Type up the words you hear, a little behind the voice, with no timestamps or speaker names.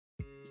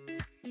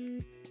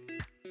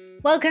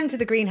Welcome to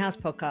the Greenhouse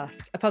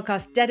Podcast, a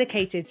podcast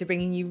dedicated to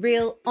bringing you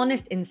real,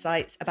 honest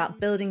insights about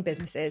building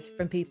businesses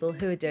from people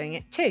who are doing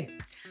it too.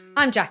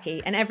 I'm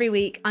Jackie, and every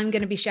week I'm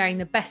going to be sharing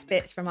the best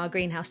bits from our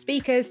Greenhouse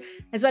speakers,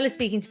 as well as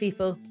speaking to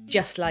people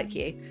just like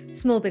you,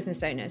 small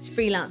business owners,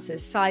 freelancers,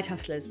 side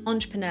hustlers,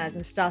 entrepreneurs,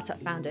 and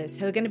startup founders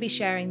who are going to be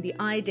sharing the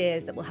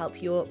ideas that will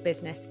help your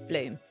business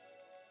bloom.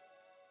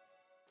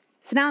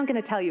 So now I'm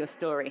going to tell you a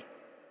story.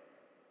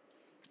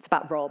 It's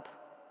about Rob.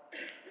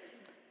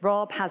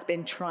 Rob has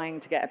been trying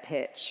to get a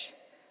pitch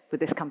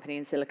with this company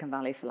in Silicon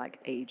Valley for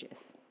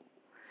ages.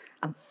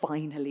 And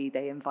finally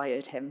they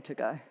invited him to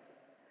go.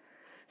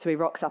 So he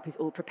rocks up, he's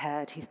all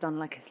prepared. He's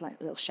done his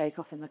little shake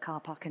off in the car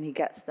park, and he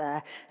gets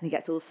there and he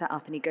gets all set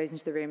up and he goes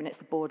into the room, and it's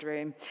the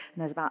boardroom, and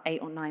there's about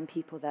 8 or 9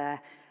 people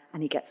there,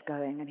 and he gets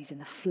going and he's in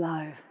the flow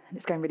and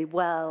it's going really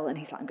well, and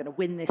he's like, I'm going to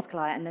win this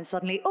client. And then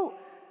suddenly, oh,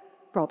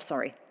 Rob,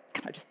 sorry.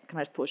 Can I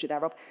just pause you there,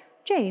 Rob?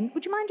 Jane,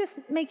 would you mind just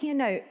making a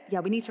note? Yeah,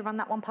 we need to run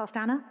that one past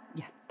Anna.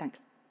 Yeah, thanks.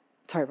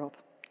 Sorry, Rob.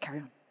 Carry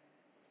on.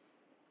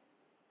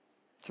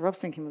 So Rob's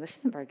thinking, well, this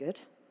isn't very good.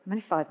 I'm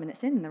only 5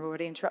 minutes in and they're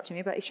already interrupting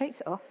me, but he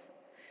shakes it off.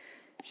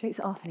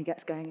 And he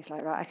gets going. He's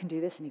like, right, I can do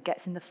this. And he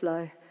gets in the flow.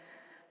 And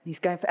he's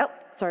going for, oh,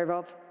 sorry,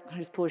 Rob. Can I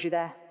just pause you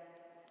there?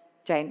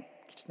 Jane,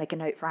 can you just make a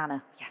note for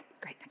Anna? Yeah,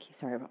 great, thank you.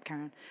 Sorry, Rob,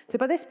 carry on. So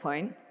by this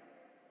point,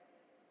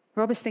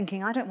 Rob is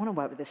thinking, I don't want to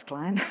work with this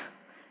client.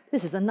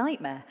 This is a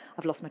nightmare.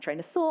 I've lost my train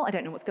of thought. I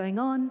don't know what's going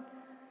on.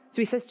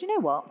 So he says, do you know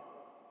what?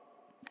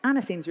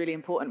 Anna seems really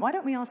important. Why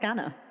don't we ask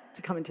Anna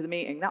to come into the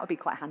meeting? That would be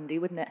quite handy,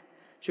 wouldn't it?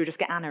 Should we just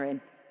get Anna in?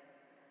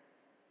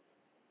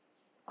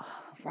 Oh,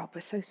 Rob,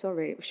 we're so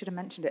sorry. We should have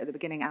mentioned it at the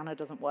beginning. Anna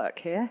doesn't work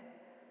here.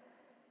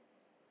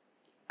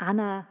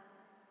 Anna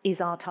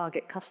is our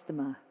target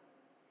customer.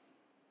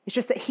 It's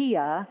just that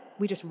here,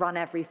 we just run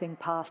everything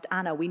past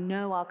Anna. We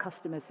know our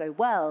customers so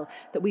well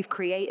that we've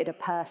created a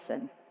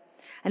person.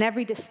 And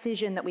every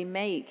decision that we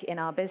make in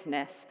our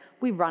business,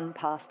 we run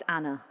past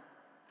Anna.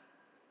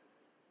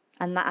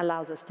 And that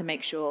allows us to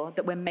make sure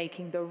that we're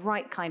making the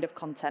right kind of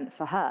content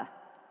for her.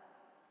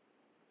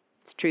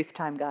 It's truth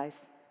time,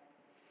 guys.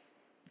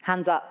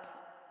 Hands up.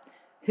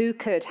 Who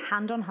could,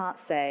 hand on heart,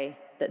 say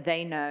that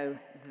they know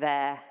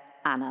their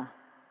Anna?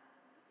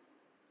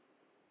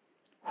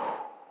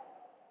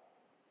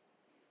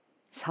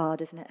 It's hard,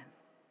 isn't it?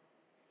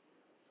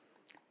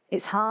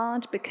 It's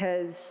hard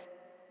because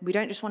we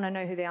don't just want to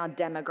know who they are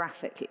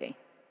demographically.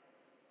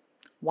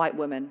 White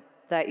woman,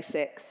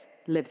 36,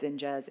 lives in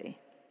Jersey.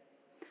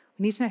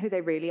 We need to know who they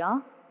really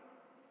are,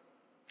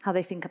 how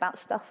they think about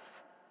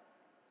stuff,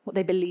 what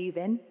they believe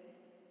in.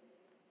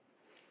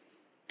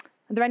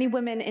 Are there any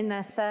women in their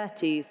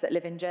 30s that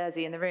live in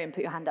Jersey in the room?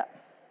 Put your hand up.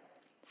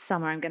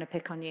 Summer, I'm going to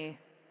pick on you.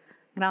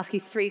 I'm going to ask you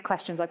 3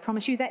 questions. I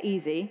promise you they're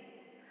easy,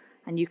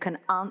 and you can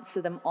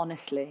answer them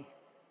honestly.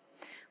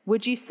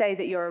 Would you say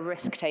that you're a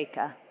risk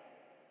taker?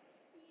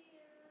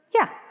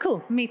 Yeah,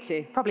 cool, me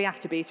too. Probably have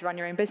to be to run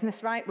your own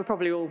business, right? We're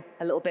probably all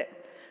a little bit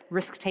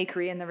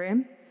risk-takery in the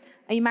room.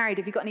 Are you married?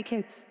 Have you got any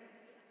kids?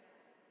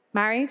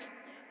 Married?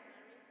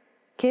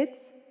 Kids?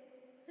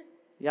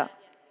 Yeah.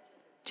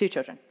 2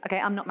 children. Okay,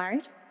 I'm not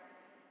married.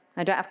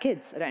 I don't have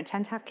kids. I don't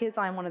intend to have kids.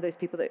 I'm one of those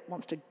people that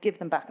wants to give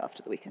them back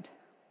after the weekend.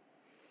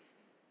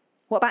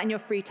 What about in your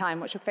free time?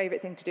 What's your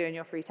favorite thing to do in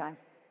your free time?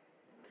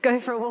 Go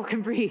for a walk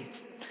and breathe.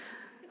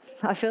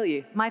 I feel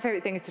you. My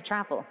favorite thing is to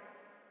travel.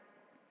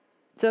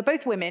 So we're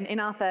both women in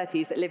our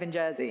 30s that live in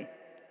Jersey.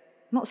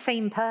 Not the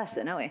same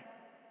person, are we?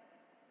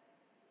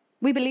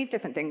 We believe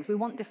different things. We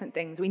want different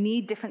things. We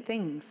need different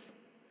things.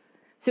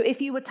 So if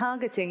you were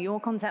targeting your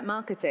content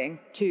marketing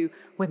to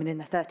women in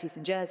their 30s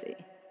in Jersey,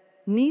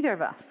 neither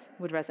of us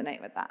would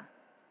resonate with that,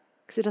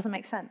 because it doesn't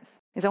make sense.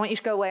 Because I want you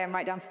to go away and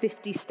write down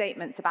 50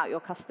 statements about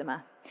your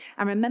customer.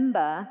 And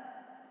remember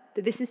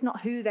that this is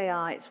not who they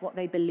are, it's what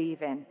they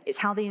believe in. It's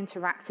how they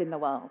interact in the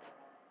world.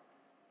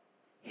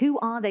 Who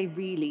are they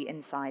really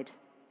inside?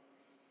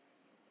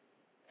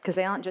 Because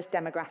they aren't just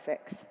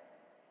demographics.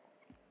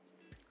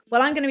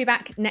 Well, I'm going to be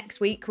back next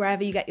week,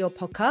 wherever you get your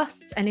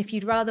podcasts. And if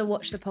you'd rather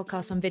watch the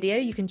podcast on video,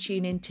 you can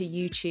tune into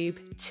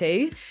YouTube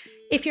too.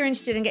 If you're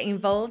interested in getting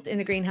involved in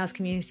the Greenhouse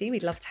community,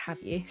 we'd love to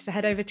have you. So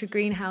head over to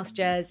Greenhouse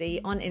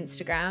Jersey on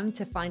Instagram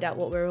to find out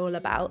what we're all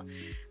about.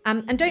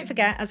 And don't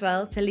forget as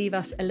well to leave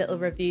us a little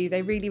review.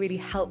 They really, really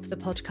help the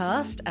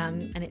podcast.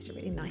 And it's a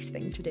really nice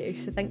thing to do.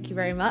 So thank you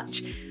very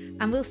much.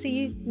 And we'll see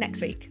you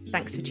next week.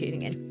 Thanks for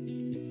tuning in.